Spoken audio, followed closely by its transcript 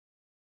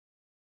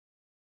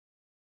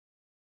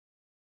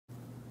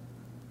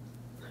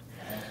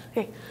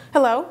Okay.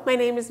 Hello, my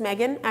name is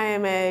Megan. I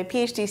am a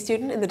PhD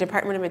student in the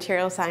Department of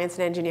Materials Science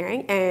and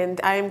Engineering,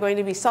 and I am going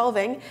to be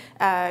solving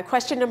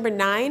question number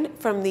 9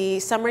 from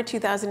the summer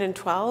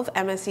 2012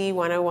 MSE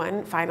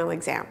 101 final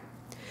exam.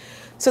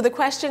 So the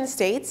question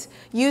states,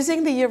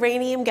 using the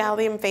uranium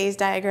gallium phase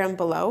diagram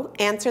below,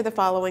 answer the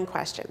following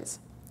questions.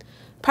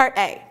 Part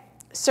A,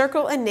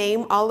 circle and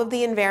name all of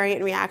the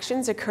invariant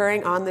reactions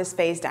occurring on this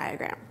phase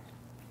diagram.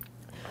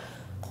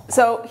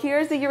 So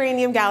here's the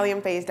uranium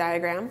gallium phase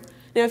diagram.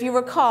 Now, if you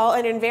recall,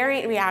 an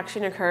invariant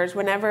reaction occurs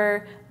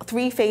whenever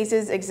 3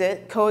 phases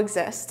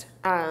coexist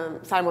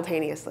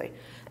simultaneously.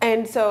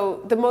 And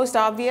so the most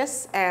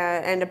obvious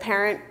and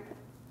apparent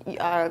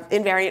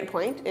invariant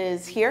point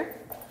is here.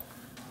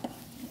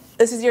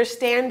 This is your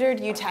standard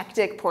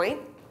eutectic point.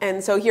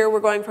 And so here we're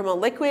going from a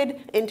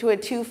liquid into a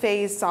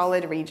 2-phase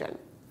solid region.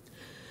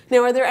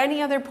 Now, are there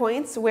any other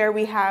points where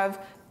we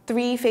have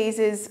 3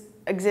 phases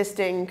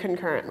existing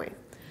concurrently?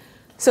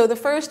 So the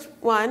first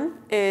one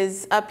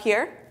is up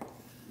here.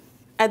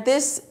 At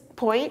this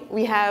point,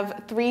 we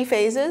have 3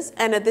 phases,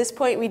 and at this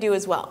point, we do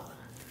as well.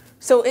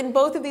 So in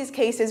both of these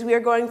cases, we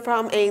are going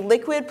from a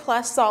liquid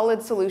plus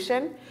solid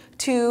solution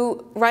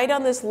to, right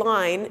on this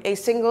line, a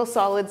single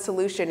solid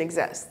solution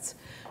exists.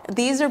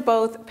 These are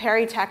both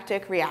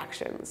peritectic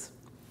reactions.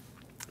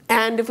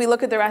 And if we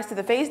look at the rest of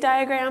the phase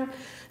diagram,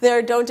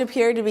 there don't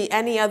appear to be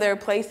any other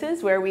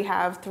places where we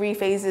have 3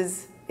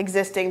 phases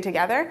existing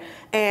together.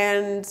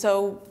 And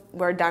so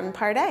we're done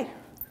part A.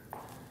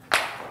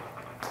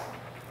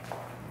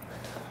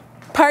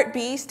 Part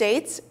B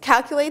states,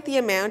 calculate the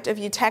amount of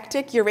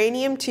eutectic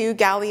uranium-2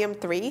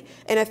 gallium-3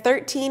 in a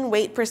 13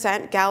 weight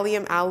 %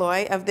 gallium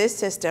alloy of this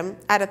system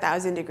at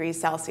 1,000 degrees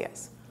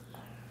Celsius.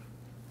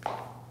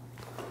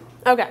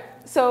 Okay,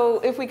 so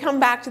if we come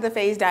back to the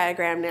phase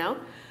diagram now,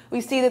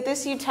 we see that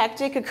this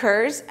eutectic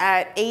occurs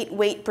at 8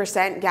 weight %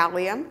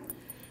 gallium,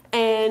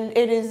 and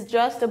it is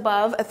just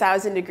above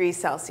 1,000 degrees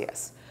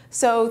Celsius.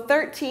 So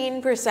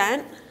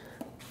 13%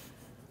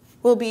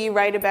 will be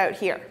right about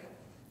here.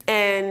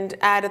 And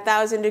at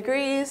 1,000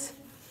 degrees,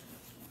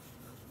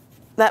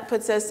 that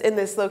puts us in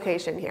this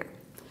location here.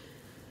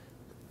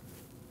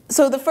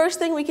 So the first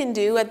thing we can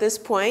do at this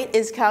point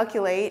is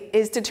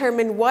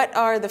determine what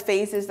are the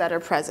phases that are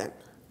present.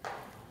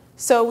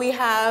 So we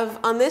have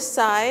on this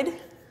side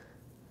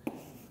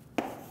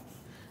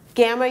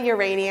gamma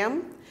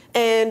uranium,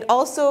 and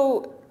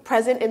also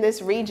present in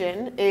this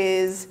region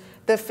is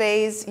the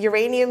phase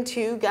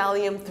uranium-2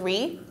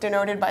 gallium-3,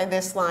 denoted by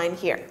this line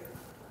here.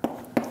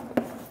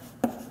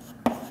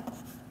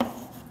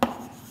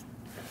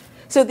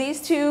 So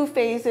these 2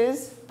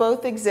 phases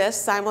both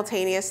exist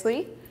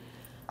simultaneously,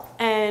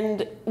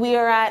 and we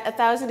are at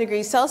 1,000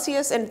 degrees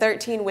Celsius and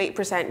 13 weight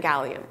 %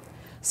 gallium.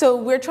 So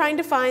we're trying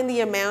to find the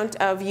amount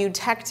of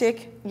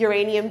eutectic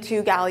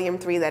uranium-2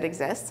 gallium-3 that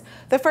exists.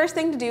 The first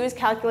thing to do is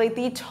calculate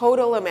the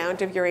total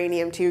amount of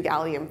uranium-2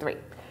 gallium-3.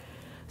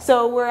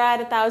 So we're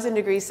at 1,000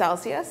 degrees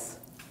Celsius,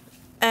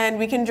 and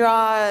we can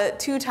draw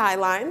 2 tie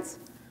lines.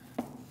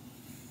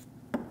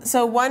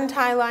 So one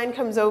tie line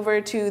comes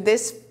over to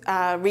this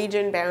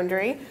region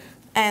boundary,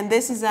 and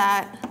this is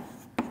at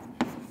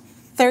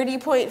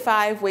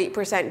 30.5 weight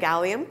 %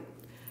 gallium.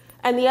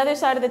 And the other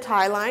side of the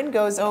tie line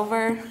goes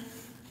over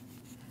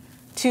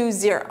to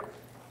 0.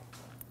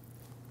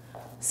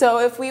 So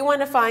if we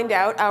want to find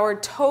out our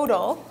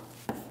total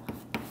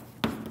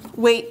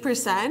weight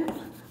 %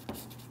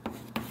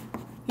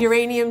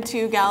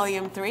 uranium-2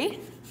 gallium-3,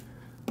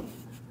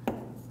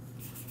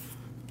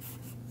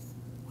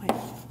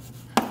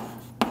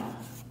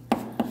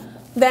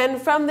 then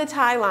from the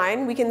tie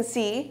line, we can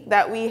see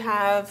that we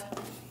have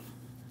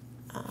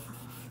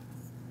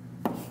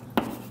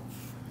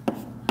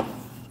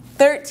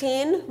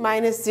 13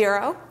 minus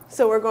 0.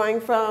 So we're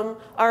going from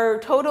our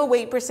total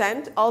weight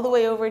 % all the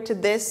way over to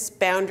this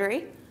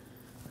boundary,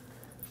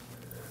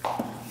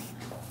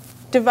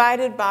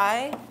 divided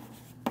by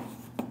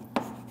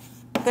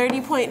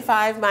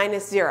 30.5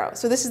 minus 0.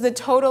 So this is the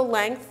total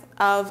length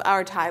of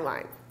our tie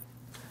line.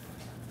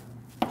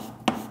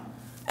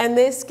 And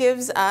this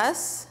gives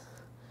us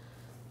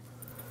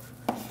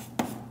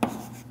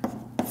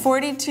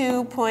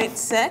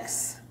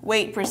 42.6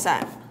 weight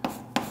 %.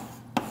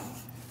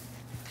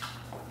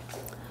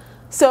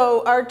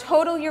 So our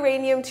total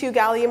uranium-2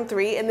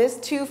 gallium-3 in this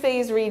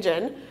 2-phase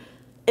region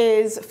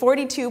is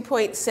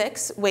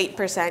 42.6 weight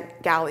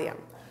 % gallium.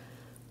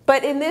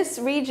 But in this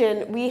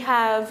region, we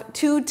have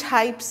 2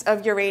 types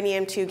of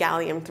uranium-2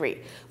 gallium-3.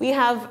 We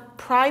have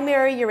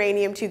primary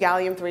uranium-2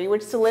 gallium-3,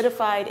 which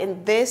solidified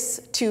in this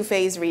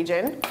 2-phase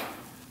region,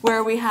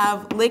 where we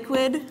have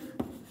liquid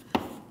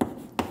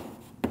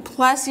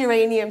plus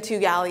uranium-2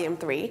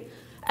 gallium-3.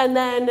 And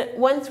then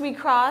once we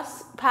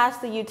cross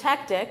past the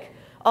eutectic,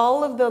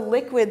 all of the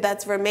liquid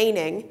that's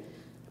remaining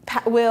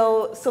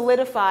will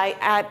solidify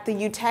at the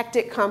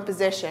eutectic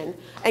composition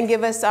and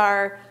give us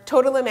our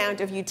total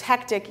amount of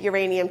eutectic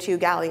uranium-2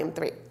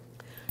 gallium-3.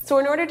 So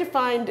in order to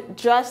find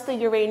just the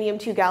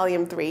uranium-2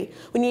 gallium-3,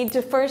 we need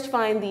to first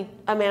find the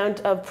amount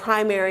of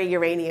primary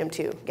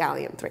uranium-2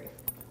 gallium-3.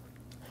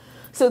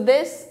 So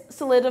this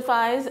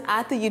solidifies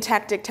at the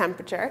eutectic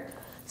temperature.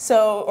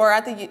 So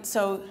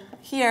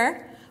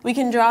here we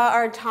can draw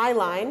our tie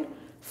line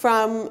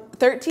from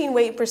 13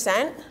 weight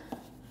percent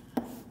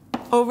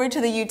over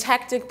to the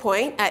eutectic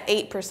point at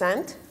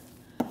 8%.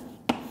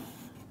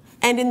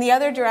 And in the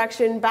other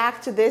direction,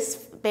 back to this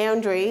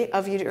boundary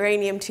of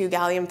uranium-2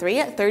 gallium-3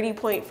 at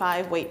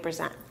 30.5 weight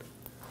percent.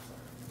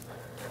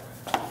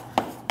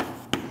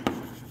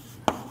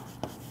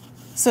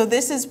 So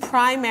this is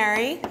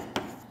primary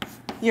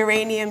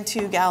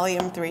uranium-2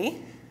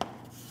 gallium-3.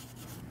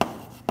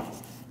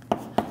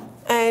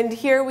 And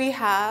here we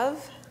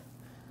have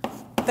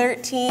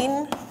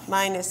 13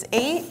 minus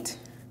 8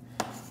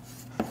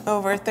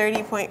 over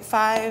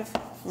 30.5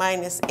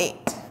 minus 8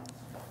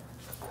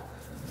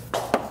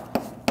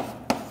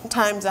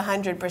 times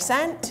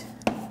 100%.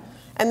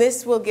 And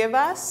this will give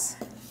us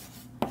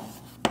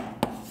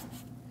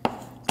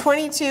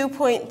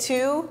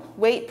 22.2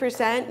 weight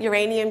percent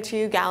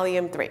uranium-2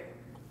 gallium-3.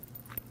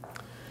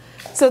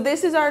 So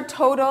this is our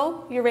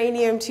total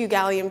uranium-2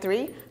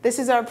 gallium-3. This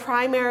is our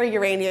primary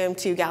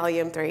uranium-2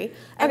 gallium-3.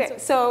 Okay,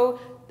 so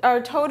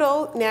our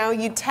total now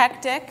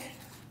eutectic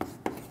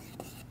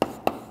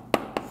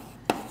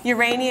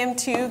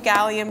uranium-2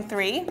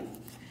 gallium-3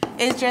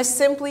 is just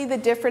simply the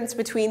difference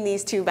between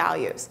these two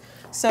values.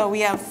 So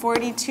we have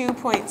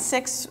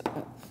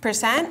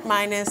 42.6%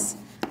 minus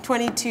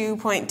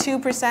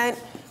 22.2%,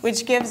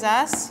 which gives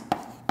us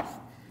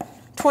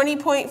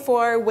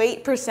 20.4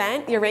 weight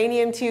percent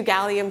uranium-2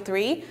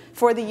 gallium-3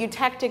 for the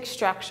eutectic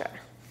structure.